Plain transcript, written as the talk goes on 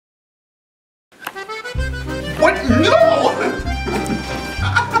No!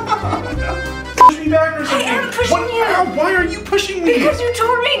 Push me back or something. I am pushing you. Ow, why are you pushing me? Because you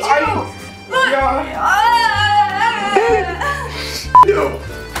told me to. Look. No.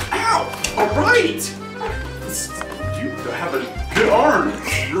 Ow. All right. You have a good arm.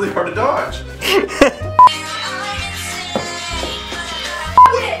 It's really hard to dodge.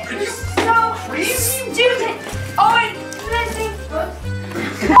 Are you so crazy? Stupid. Oh, it's missing.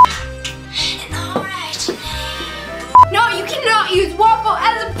 No, you cannot use waffle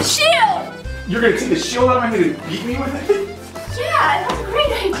as a shield. You're gonna take the shield out of my head and beat me with it? Yeah, that's a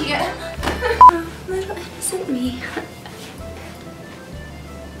great idea. Little innocent me.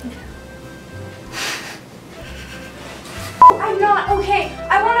 I'm not okay.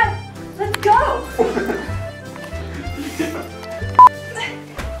 I wanna. Let's go.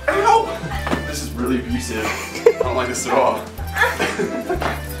 Ow! This is really abusive. I don't like this at all.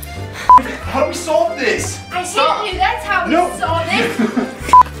 How do we solve this? I hate you. That's how we solve it.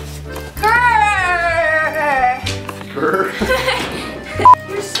 Grr.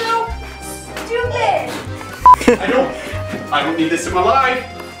 You're so stupid. I don't need this in my life.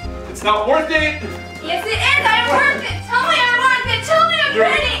 It's not worth it. Yes, it is. I'm worth it. Tell me I'm worth it. Tell me I'm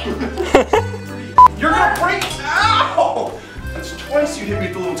pretty. You're gonna break. Ow! That's twice you hit me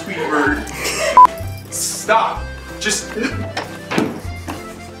with the little Tweety bird. Stop. Just.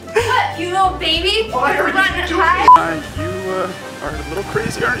 What, you little baby? Why are you running doing high? You are a little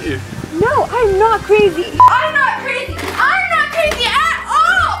crazy, aren't you? No, I'm not crazy. I'm not crazy. I'm not crazy at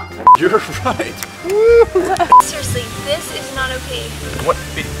all. You're right. Seriously, this is not okay. What?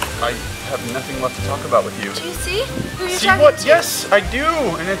 I have nothing left to talk about with you. Do you see who you're See talking what? to? Yes, I do,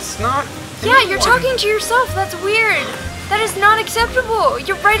 and it's not. Yeah, you're talking to yourself. That's weird. That is not acceptable.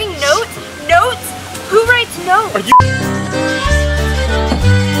 You're writing notes? Notes? Who writes notes? Are you?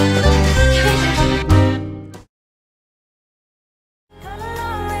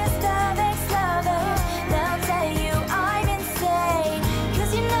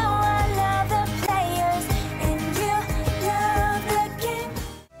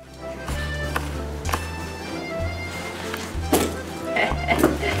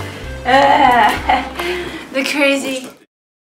 The crazy